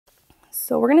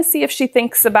So we're gonna see if she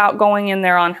thinks about going in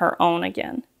there on her own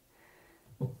again.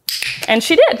 And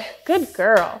she did. Good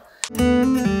girl.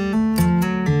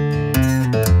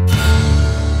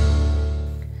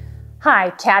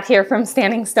 Hi, Kat here from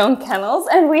Standing Stone Kennels,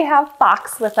 and we have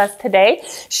Fox with us today.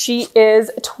 She is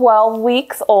 12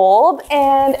 weeks old,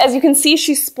 and as you can see,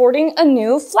 she's sporting a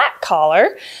new flat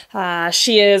collar.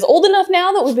 She is old enough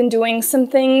now that we've been doing some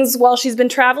things while she's been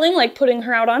traveling, like putting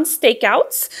her out on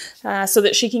stakeouts, so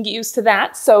that she can get used to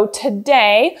that. So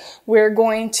today, we're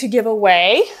going to give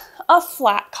away a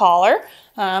flat collar.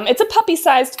 It's a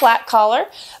puppy-sized flat collar,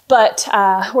 but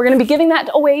we're going to be giving that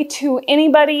away to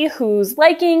anybody who's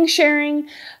liking, sharing,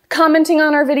 commenting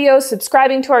on our videos,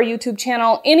 subscribing to our YouTube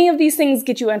channel. Any of these things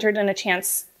get you entered in a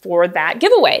chance for that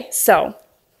giveaway. So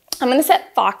I'm going to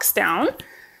set Fox down,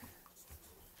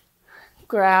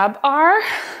 grab our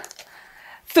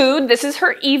food. This is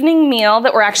her evening meal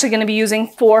that we're actually going to be using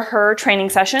for her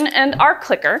training session, and our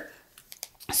clicker.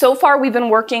 So far, we've been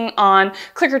working on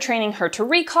clicker training her to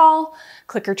recall,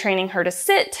 clicker training her to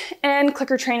sit, and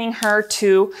clicker training her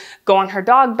to go on her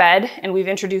dog bed, and we've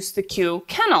introduced the Q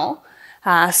kennel.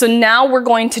 So now we're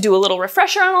going to do a little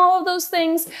refresher on all of those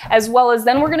things, as well as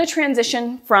then we're going to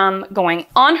transition from going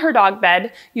on her dog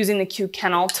bed using the Q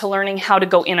kennel to learning how to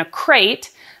go in a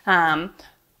crate,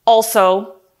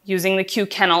 also using the Q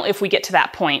kennel if we get to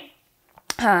that point.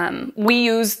 We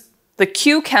use the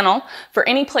Q kennel for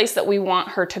any place that we want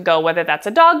her to go, whether that's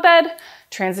a dog bed,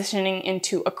 transitioning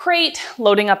into a crate,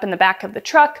 loading up in the back of the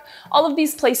truck. All of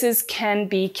these places can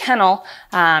be kennel.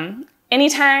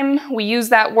 Anytime we use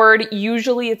that word,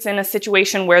 usually it's in a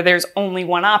situation where there's only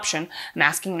one option. I'm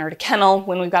asking her to kennel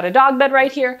when we've got a dog bed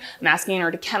right here. I'm asking her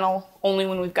to kennel only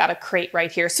when we've got a crate right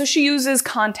here. So she uses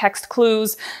context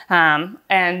clues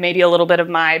and maybe a little bit of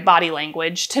my body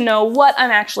language to know what I'm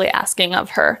actually asking of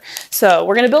her. So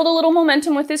we're gonna build a little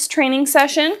momentum with this training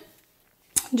session.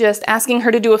 Just asking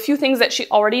her to do a few things that she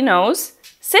already knows.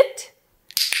 Sit.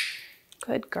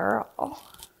 Good girl.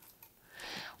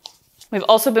 We've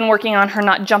also been working on her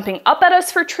not jumping up at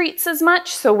us for treats as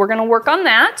much, so we're gonna work on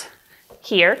that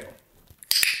here.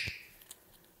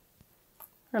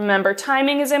 Remember,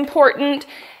 timing is important.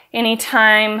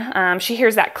 Anytime she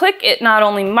hears that click, it not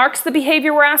only marks the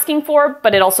behavior we're asking for,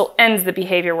 but it also ends the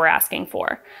behavior we're asking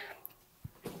for.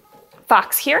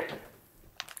 Fox here.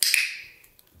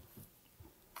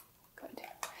 Good.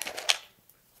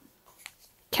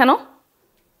 Kennel.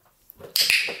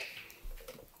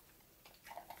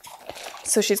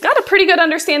 So she's got a pretty good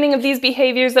understanding of these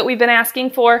behaviors that we've been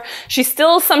asking for. She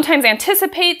still sometimes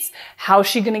anticipates how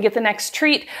she's gonna get the next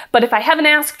treat, but if I haven't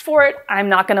asked for it, I'm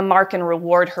not gonna mark and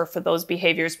reward her for those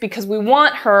behaviors because we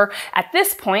want her, at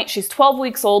this point, she's 12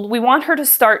 weeks old, we want her to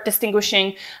start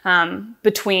distinguishing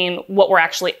between what we're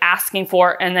actually asking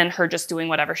for and then her just doing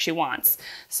whatever she wants.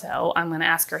 So I'm gonna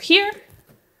ask her here.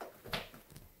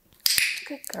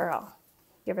 Good girl.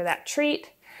 Give her that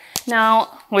treat.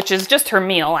 Now, which is just her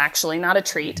meal, actually, not a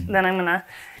treat. Then I'm gonna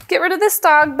get rid of this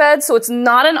dog bed so it's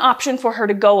not an option for her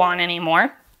to go on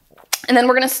anymore. And then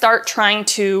we're gonna start trying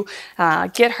to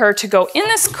get her to go in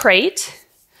this crate.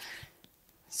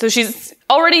 So she's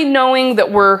already knowing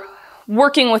that we're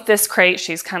working with this crate.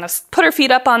 She's kind of put her feet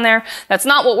up on there. That's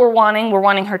not what we're wanting. We're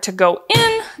wanting her to go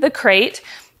in the crate.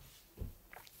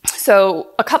 So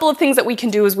a couple of things that we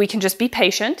can do is we can just be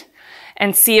patient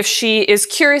and see if she is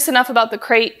curious enough about the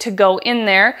crate to go in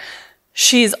there.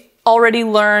 She's already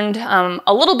learned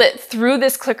a little bit through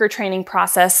this clicker training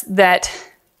process that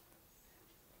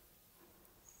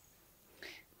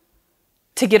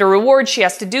to get a reward, she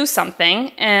has to do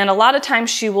something. And a lot of times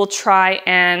she will try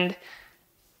and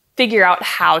figure out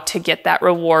how to get that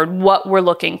reward, what we're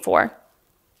looking for.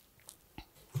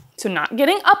 So not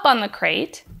getting up on the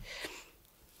crate.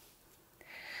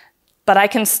 But I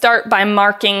can start by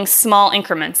marking small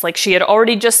increments. Like she had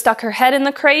already just stuck her head in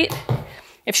the crate.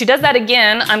 If she does that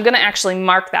again, I'm gonna actually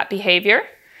mark that behavior.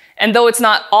 And though it's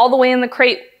not all the way in the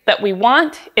crate that we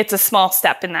want, it's a small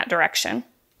step in that direction.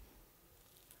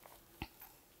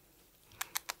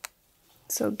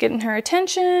 So getting her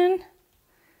attention,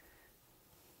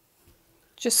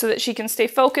 just so that she can stay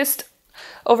focused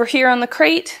over here on the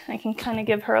crate. I can kind of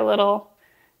give her a little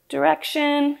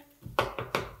direction.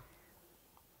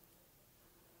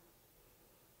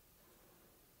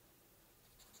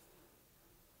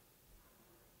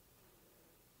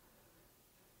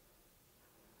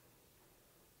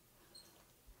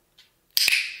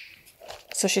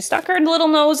 So she stuck her little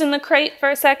nose in the crate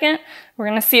for a second. We're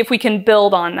gonna see if we can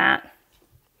build on that.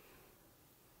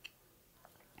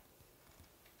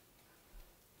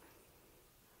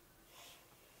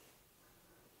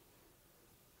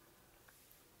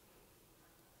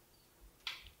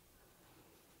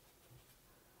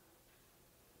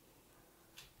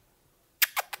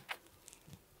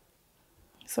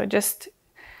 So I just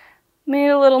made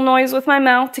a little noise with my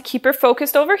mouth to keep her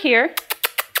focused over here.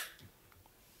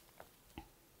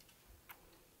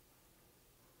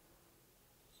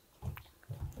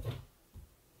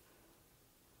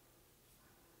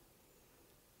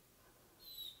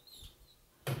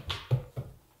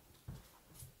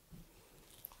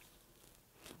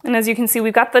 And as you can see,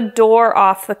 we've got the door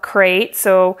off the crate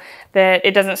so that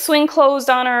it doesn't swing closed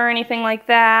on her or anything like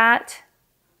that.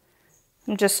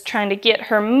 I'm just trying to get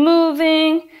her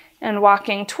moving and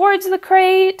walking towards the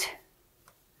crate.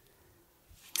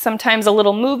 Sometimes a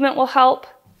little movement will help,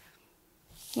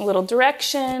 a little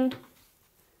direction.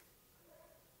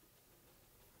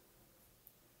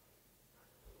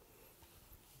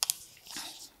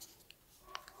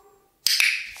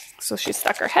 So she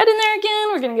stuck her head in there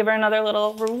again. We're gonna give her another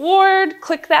little reward.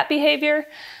 Click that behavior.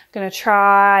 I'm gonna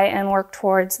try and work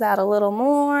towards that a little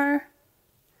more.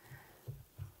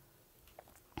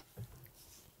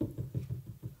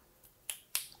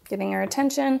 Getting her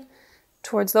attention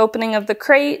towards the opening of the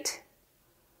crate.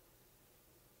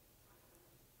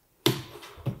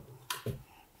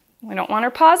 We don't want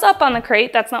her paws up on the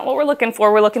crate. That's not what we're looking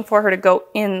for. We're looking for her to go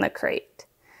in the crate.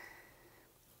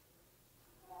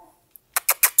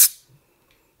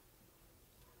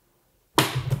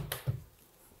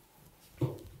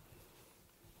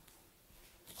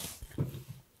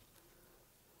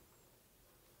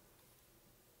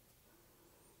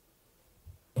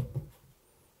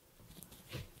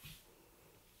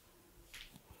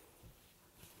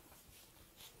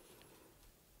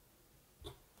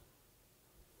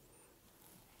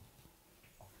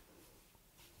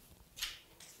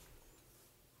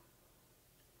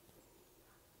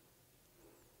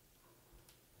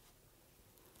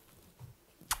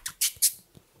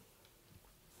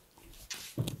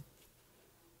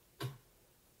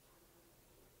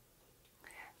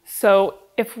 So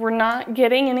if we're not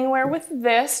getting anywhere with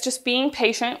this, just being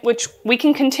patient, which we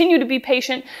can continue to be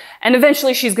patient, and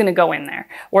eventually she's gonna go in there,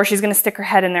 or she's gonna stick her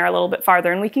head in there a little bit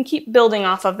farther, and we can keep building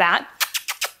off of that.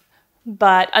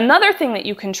 But another thing that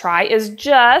you can try is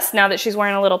just, now that she's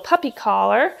wearing a little puppy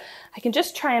collar, I can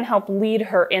just try and help lead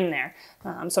her in there.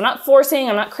 So I'm not forcing,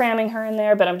 I'm not cramming her in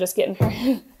there, but I'm just getting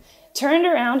her turned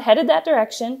around, headed that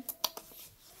direction.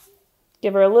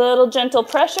 Give her a little gentle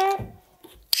pressure.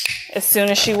 As soon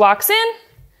as she walks in,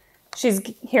 she's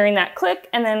hearing that click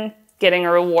and then getting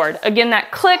a reward. Again,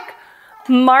 that click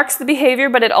marks the behavior,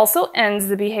 but it also ends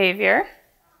the behavior.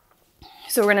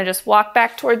 So we're gonna just walk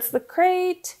back towards the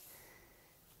crate.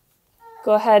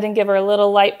 Go ahead and give her a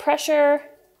little light pressure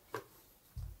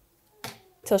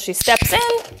till she steps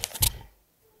in.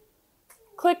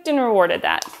 Clicked and rewarded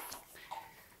that.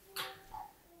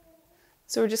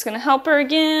 So we're just gonna help her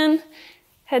again,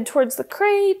 head towards the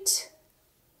crate.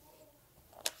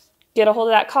 Get a hold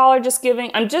of that collar,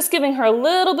 I'm just giving her a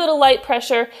little bit of light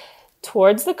pressure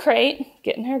towards the crate,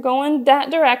 getting her going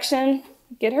that direction,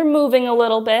 get her moving a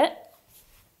little bit.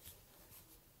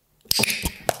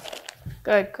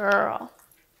 Good girl.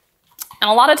 And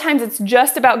a lot of times it's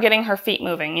just about getting her feet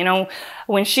moving. You know,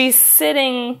 when she's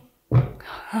sitting,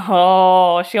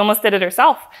 oh, she almost did it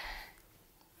herself.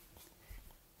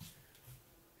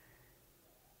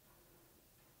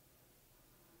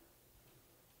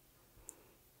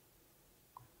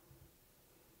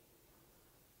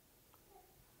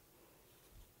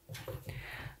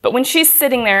 But when she's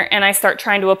sitting there and I start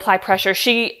trying to apply pressure,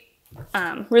 she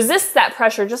resists that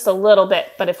pressure just a little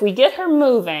bit. But if we get her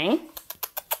moving,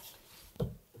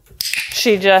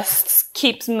 she just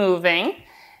keeps moving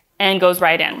and goes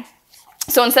right in.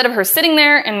 So instead of her sitting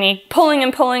there and me pulling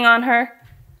and pulling on her,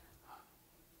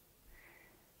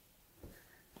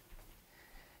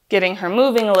 getting her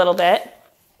moving a little bit,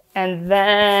 and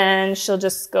then she'll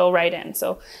just go right in.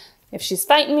 So if she's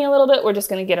fighting me a little bit, we're just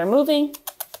gonna get her moving.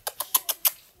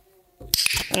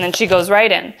 And then she goes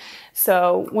right in.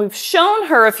 So we've shown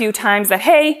her a few times that,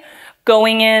 hey,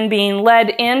 going in, being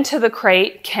led into the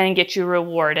crate can get you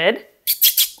rewarded.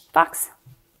 Fox.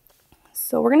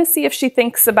 So we're gonna see if she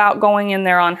thinks about going in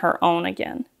there on her own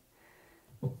again.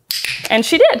 And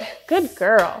she did, good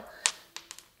girl.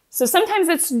 So sometimes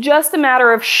it's just a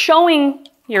matter of showing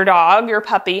your dog, your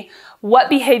puppy, what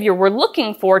behavior we're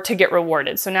looking for to get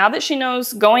rewarded. So now that she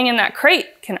knows going in that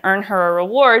crate can earn her a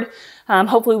reward,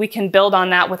 hopefully we can build on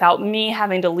that without me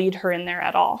having to lead her in there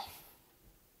at all.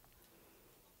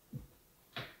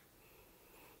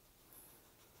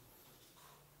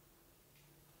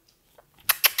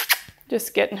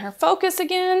 Just getting her focus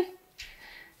again,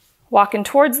 walking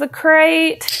towards the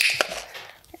crate,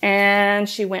 and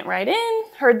she went right in,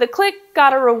 heard the click,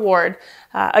 got a reward.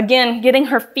 Again, getting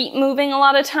her feet moving a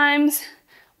lot of times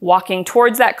walking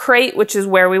towards that crate, which is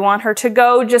where we want her to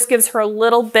go, just gives her a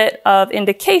little bit of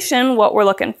indication what we're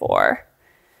looking for.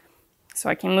 So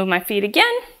I can move my feet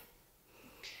again,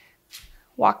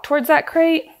 walk towards that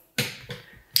crate.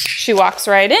 She walks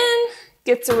right in,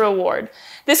 gets a reward.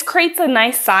 This crate's a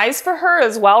nice size for her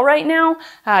as well right now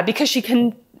because she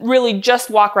can really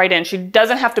just walk right in. She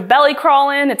doesn't have to belly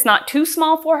crawl in. It's not too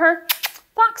small for her.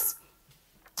 Fox.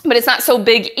 But it's not so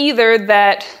big either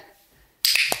that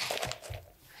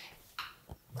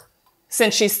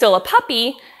since she's still a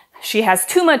puppy, she has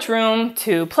too much room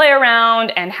to play around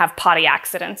and have potty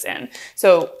accidents in.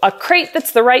 So a crate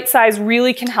that's the right size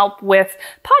really can help with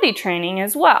potty training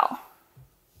as well.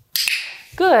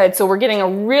 Good, so we're getting a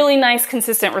really nice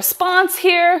consistent response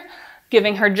here,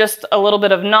 giving her just a little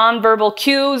bit of nonverbal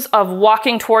cues of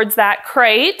walking towards that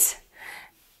crate.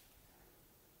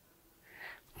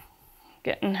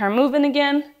 Getting her moving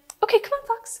again. Okay, come on,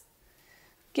 Fox.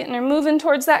 Getting her moving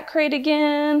towards that crate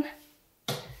again.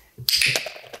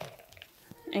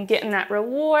 And getting that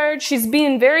reward. She's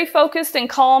being very focused and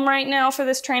calm right now for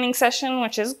this training session,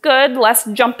 which is good, less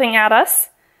jumping at us.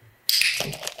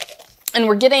 And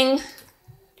we're getting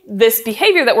this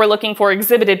behavior that we're looking for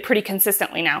exhibited pretty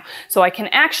consistently now. So I can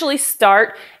actually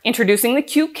start introducing the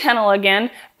cute kennel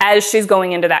again as she's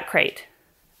going into that crate.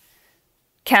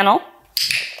 Kennel.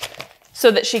 So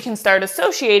that she can start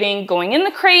associating going in the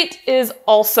crate is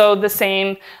also the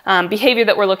same behavior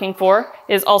that we're looking for,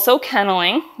 is also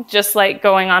kenneling, just like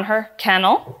going on her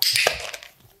kennel.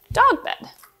 Dog bed.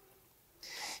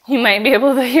 You might be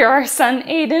able to hear our son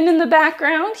Aiden in the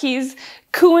background. He's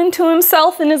cooing to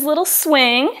himself in his little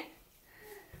swing.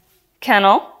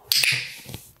 Kennel.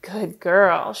 Good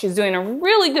girl. She's doing a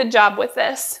really good job with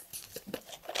this.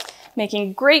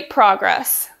 Making great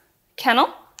progress. Kennel.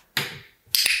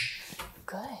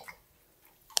 Good.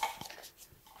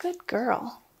 Good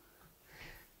girl.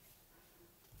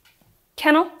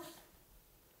 Kennel.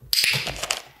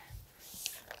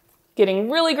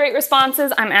 Getting really great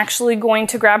responses. I'm actually going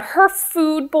to grab her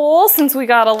food bowl since we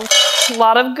got a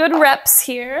lot of good reps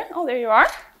here. Oh, there you are.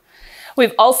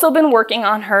 We've also been working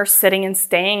on her sitting and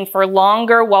staying for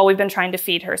longer while we've been trying to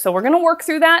feed her. So we're gonna work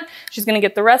through that. She's gonna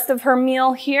get the rest of her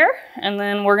meal here, and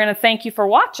then we're gonna thank you for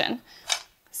watching.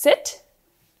 Sit.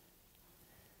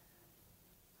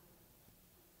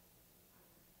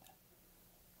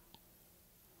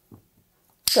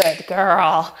 Good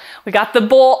girl. We got the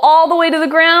bowl all the way to the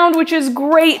ground, which is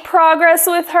great progress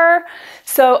with her.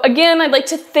 So again, I'd like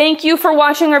to thank you for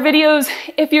watching our videos.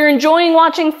 If you're enjoying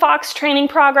watching Fox training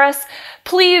progress,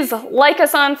 please like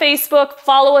us on Facebook,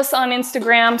 follow us on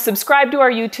Instagram, subscribe to our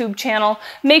YouTube channel.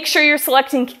 Make sure you're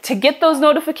selecting to get those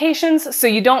notifications so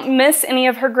you don't miss any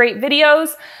of her great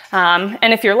videos.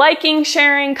 And if you're liking,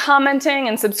 sharing, commenting,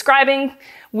 and subscribing,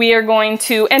 we are going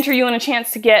to enter you in a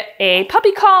chance to get a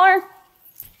puppy collar.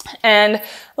 And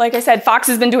like I said, Fox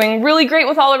has been doing really great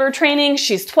with all of her training.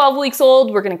 She's 12 weeks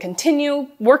old. We're going to continue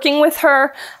working with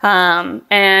her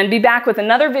and be back with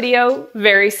another video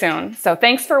very soon. So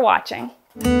thanks for watching.